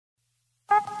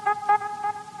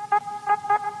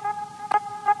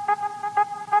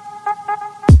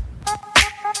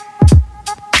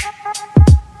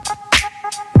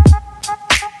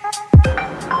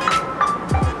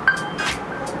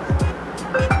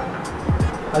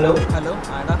Hello. Hello.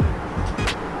 Ada.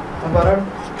 What?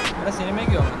 Ada cinema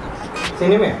kyo aanu.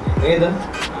 Cinema? Either.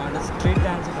 Ada street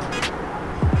dance kyo.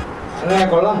 Ana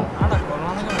kollam. Ada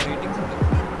kollam enna ratings undu.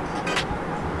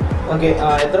 Okay.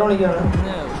 Ethra manikkaanu?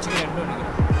 Uchikku 2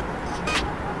 manikku.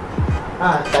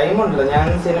 Time undalla. Njan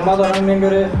cinema thodan vendi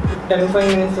oru 10-5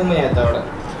 minutes munne etha avada.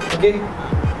 Okay.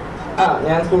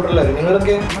 Njan scooter la.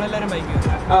 Ningalൊക്കെ? Nammalellarum bike.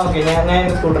 Okay.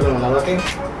 Njan scooter la vannadu. Okay.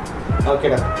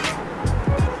 Okay da.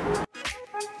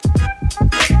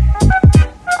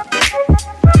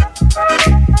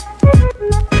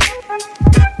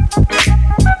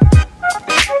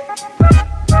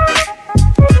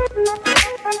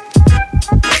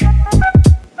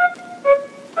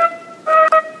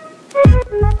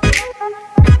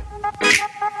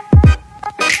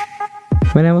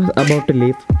 When I was about to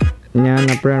leave, ഞാൻ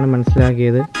അപ്പോഴാണ്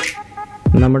മനസ്സിലാക്കിയത്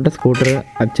നമ്മുടെ scooter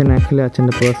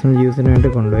അച്ഛൻ്റെ personal യൂസിന്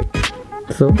വേണ്ടി കൊണ്ടുപോയി.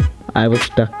 So I was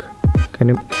stuck.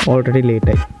 കാരണം already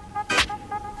ലേറ്റായി.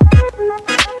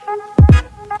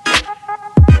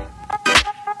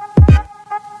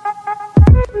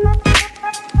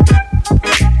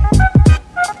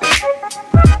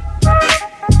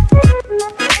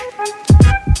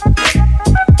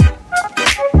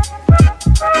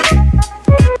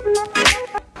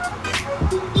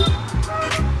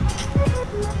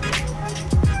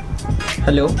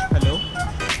 ഹലോ ഹലോ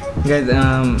ഗൈസ്,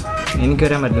 എനിക്ക്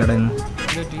വരാൻ പറ്റില്ല ഇന്ന്.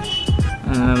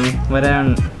 വരാൻ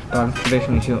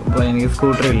ട്രാൻസ്പോർട്ടേഷൻ ഇഷ്യൂ. അപ്പോൾ എനിക്ക്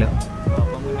സ്കൂട്ടർ ഇല്ല.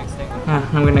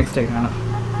 നമുക്ക് നെക്സ്റ്റ് ടൈം കാണാം.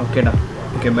 ഓക്കേടാ.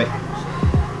 Okay bye.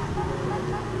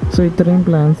 സോ ഇത്രയും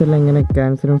പ്ലാൻസ് എല്ലാം ഇങ്ങനെ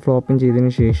ക്യാൻസലും ഫ്ലോപ്പും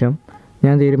ചെയ്തതിന് ശേഷം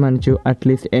ഞാൻ തീരുമാനിച്ചു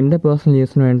അറ്റ്ലീസ്റ്റ് എൻ്റെ പേഴ്സണൽ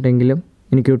യൂസിന് വേണ്ടെങ്കിലും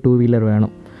എനിക്കൊരു 2 വീലർ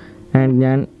വേണം. ആൻഡ്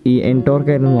ഞാൻ ഈ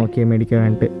എൻടോർക്കായിരുന്നു നോക്കിയത്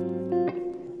മേടിക്കാനായിട്ട്.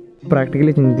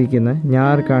 പ്രാക്ടിക്കലി ചിന്തിക്കുന്ന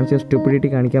ഞാൻ കാണിച്ച സ്റ്റുപ്പിഡിറ്റി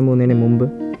കാണിക്കാൻ പോകുന്നതിന് മുമ്പ്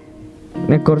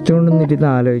ഞാൻ കുറച്ചുകൊണ്ടൊന്നും ഇരുന്ന്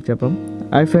ആലോചിച്ചപ്പം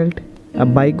I felt A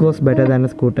bike was better than A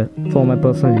scooter for my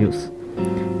personal use.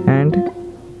 And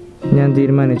ഞാൻ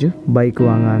തീരുമാനിച്ചു ബൈക്ക്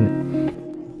വാങ്ങാമെന്ന്.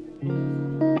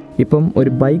 ഇപ്പം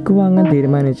ഒരു ബൈക്ക് വാങ്ങാൻ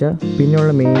തീരുമാനിച്ച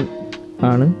പിന്നെയുള്ള മെയിൻ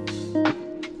ആണ്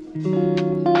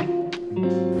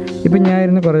ഇപ്പം ഞാൻ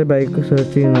ഇരുന്ന് കുറേ ബൈക്ക്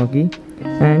സെർച്ച് ചെയ്ത് നോക്കി.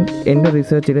 ആൻഡ് എൻ്റെ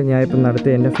റിസർച്ചിൽ ഞാൻ ഇപ്പം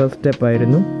നടത്തിയ എൻ്റെ ഫസ്റ്റ്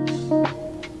സ്റ്റെപ്പായിരുന്നു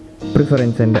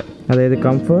പ്രിഫറൻസ്. എൻ്റെ അതായത്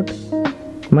comfort,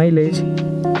 mileage,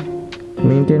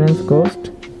 maintenance cost,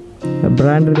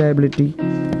 brand reliability,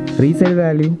 resale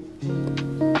value,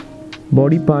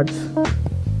 body parts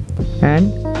and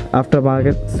after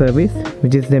market service,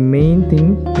 which is the main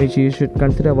thing which you should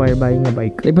consider while buying A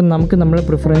bike. ഇപ്പം നമുക്ക് നമ്മുടെ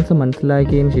പ്രിഫറൻസ്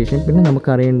മനസ്സിലാക്കിയതിന് ശേഷം പിന്നെ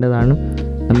നമുക്ക് അറിയേണ്ടതാണ്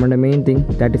നമ്മുടെ main thing,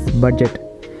 that is budget.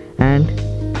 And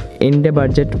എൻ്റെ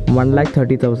budget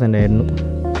 1,30,000 ആയിരുന്നു.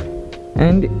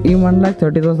 And ഈ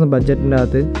 1,30,000 ബഡ്ജറ്റിൻ്റെ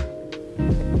അകത്ത്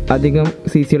അധികം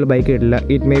CC-യുള്ള ബൈക്ക് കിട്ടില്ല.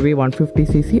 It may be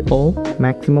 150cc or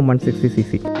maximum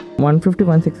 160cc.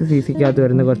 150-160cc അകത്ത്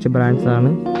വരുന്ന കുറച്ച്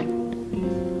ബ്രാൻഡ്സാണ്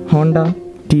Honda,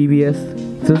 TVS,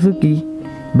 Suzuki,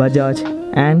 Bajaj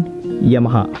and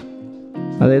Yamaha.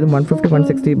 അതായത്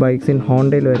 150-160 ബൈക്സ് ഇൻ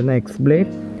ഹോണ്ടയിൽ വരുന്ന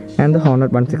എക്സ്ബ്ലേഡ് and the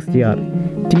hornet 160R,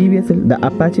 TVSൽ the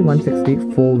Apache 160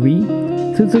 4V,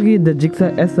 Suzuki the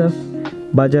Gixxer SF,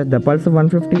 Bajaj the Pulsar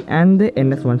 150 and the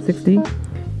NS 160.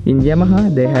 In Yamaha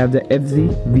they have the FZ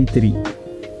V3.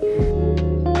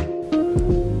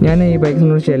 ഞാൻ ഈ ബൈക്സിനെ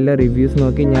കുറിച്ച് എല്ലാ reviews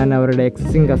നോക്കി. ഞാൻ അവരുടെ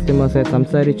existing കസ്റ്റമേഴ്സായി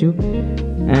സംസാരിച്ചു.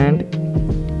 ആൻഡ്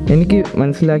എനിക്ക്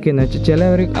മനസ്സിലാക്കിയെന്ന് വെച്ചാൽ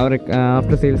ചിലവർ അവർ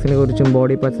ആഫ്റ്റർ സെയിൽസിനെ കുറിച്ചും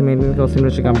ബോഡി പാർട്സ് മെയിൻ്റെനൻസ് കോസ്റ്റിനെ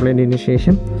കുറിച്ച് കംപ്ലയിൻ്റ് ചെയ്തതിന്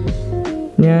ശേഷം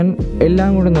ഞാൻ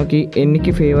എല്ലാം കൂടെ നോക്കി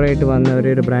എനിക്ക് ഫേവറായിട്ട് വന്ന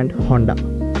ഒരു ബ്രാൻഡ് ഹോണ്ട.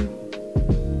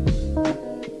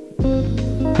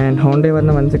 ആൻഡ് ഹോണ്ടയിൽ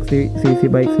വരുന്ന 160cc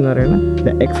ബൈക്സ് എന്ന് പറയുന്നത് the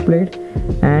എക്സ്ബ്ലേഡ്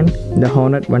and the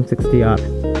hornet 160R.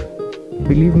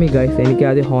 Believe me guys, എനിക്ക്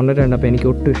ആദ്യം ഹോർനെറ്റ് കണ്ടപ്പോൾ എനിക്ക്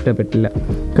ഒട്ടും ഇഷ്ടപ്പെട്ടില്ല.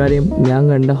 കാര്യം ഞാൻ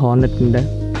കണ്ട ഹോർനെറ്റിൻ്റെ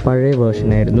പഴയ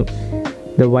വേർഷനായിരുന്നു,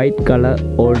 the white colour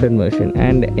olden version.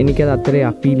 And എനിക്കത് അത്രയും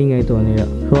അപ്പീലിംഗ് ആയി തോന്നിയില്ല.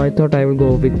 So I thought I will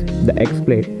go with the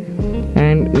എക്സ്ബ്ലേഡ്.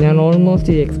 And ഞാൻ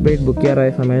ഓൾമോസ്റ്റ് ഈ എക്സ്ബ്ലേഡ് ബുക്ക്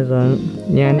ചെയ്യാറായ സമയത്താണ്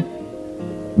ഞാൻ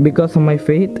because of my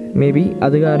faith may be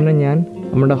അത് കാരണം ഞാൻ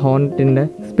നമ്മുടെ ഹോർനെറ്റിൻ്റെ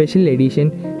special edition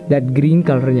that green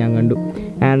colour ഞാൻ കണ്ടു.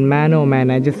 And man oh man,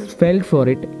 I just felt for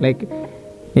it. Like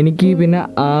എനിക്ക് പിന്നെ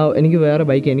എനിക്ക് വേറെ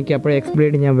ബൈക്ക് എനിക്ക് അപ്പോഴേ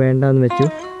എക്സ്ബ്ലേഡ് ഞാൻ വേണ്ടെന്ന് വെച്ചു.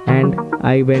 And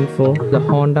I went for the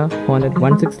hornet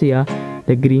 160R,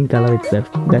 the green color itself.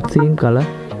 That same color,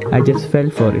 I just fell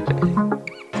for it.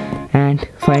 And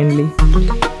finally,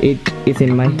 it is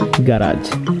in my garage.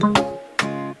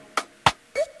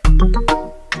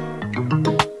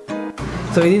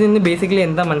 So this is basically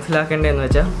എന്താ മനസ്സിലാക്കേണ്ടതെന്ന്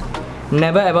വെച്ചാൽ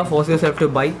never ever force yourself to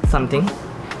buy something,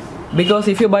 because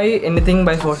if you buy anything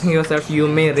by forcing yourself you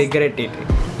may regret it.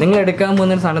 നിങ്ങൾ എടുക്കാൻ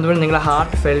പോകുന്ന ഒരു സാധനത്തിൽ നിങ്ങളുടെ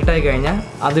heart ഫെൽട്ടായി കഴിഞ്ഞാൽ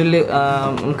അതിൽ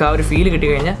നമുക്ക് ആ ഒരു ഫീൽ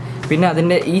കിട്ടിക്കഴിഞ്ഞാൽ പിന്നെ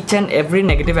അതിൻ്റെ each and every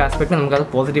negative aspect നമുക്കത്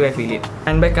പോസിറ്റീവായി ഫീൽ ചെയ്യും.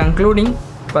 ആൻഡ് ബൈ കൺക്ലൂഡിങ്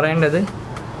പറയേണ്ടത്,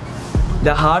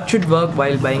 the heart should work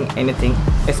while buying anything,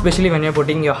 especially when you're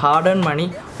putting your hard-earned money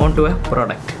onto a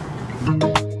product.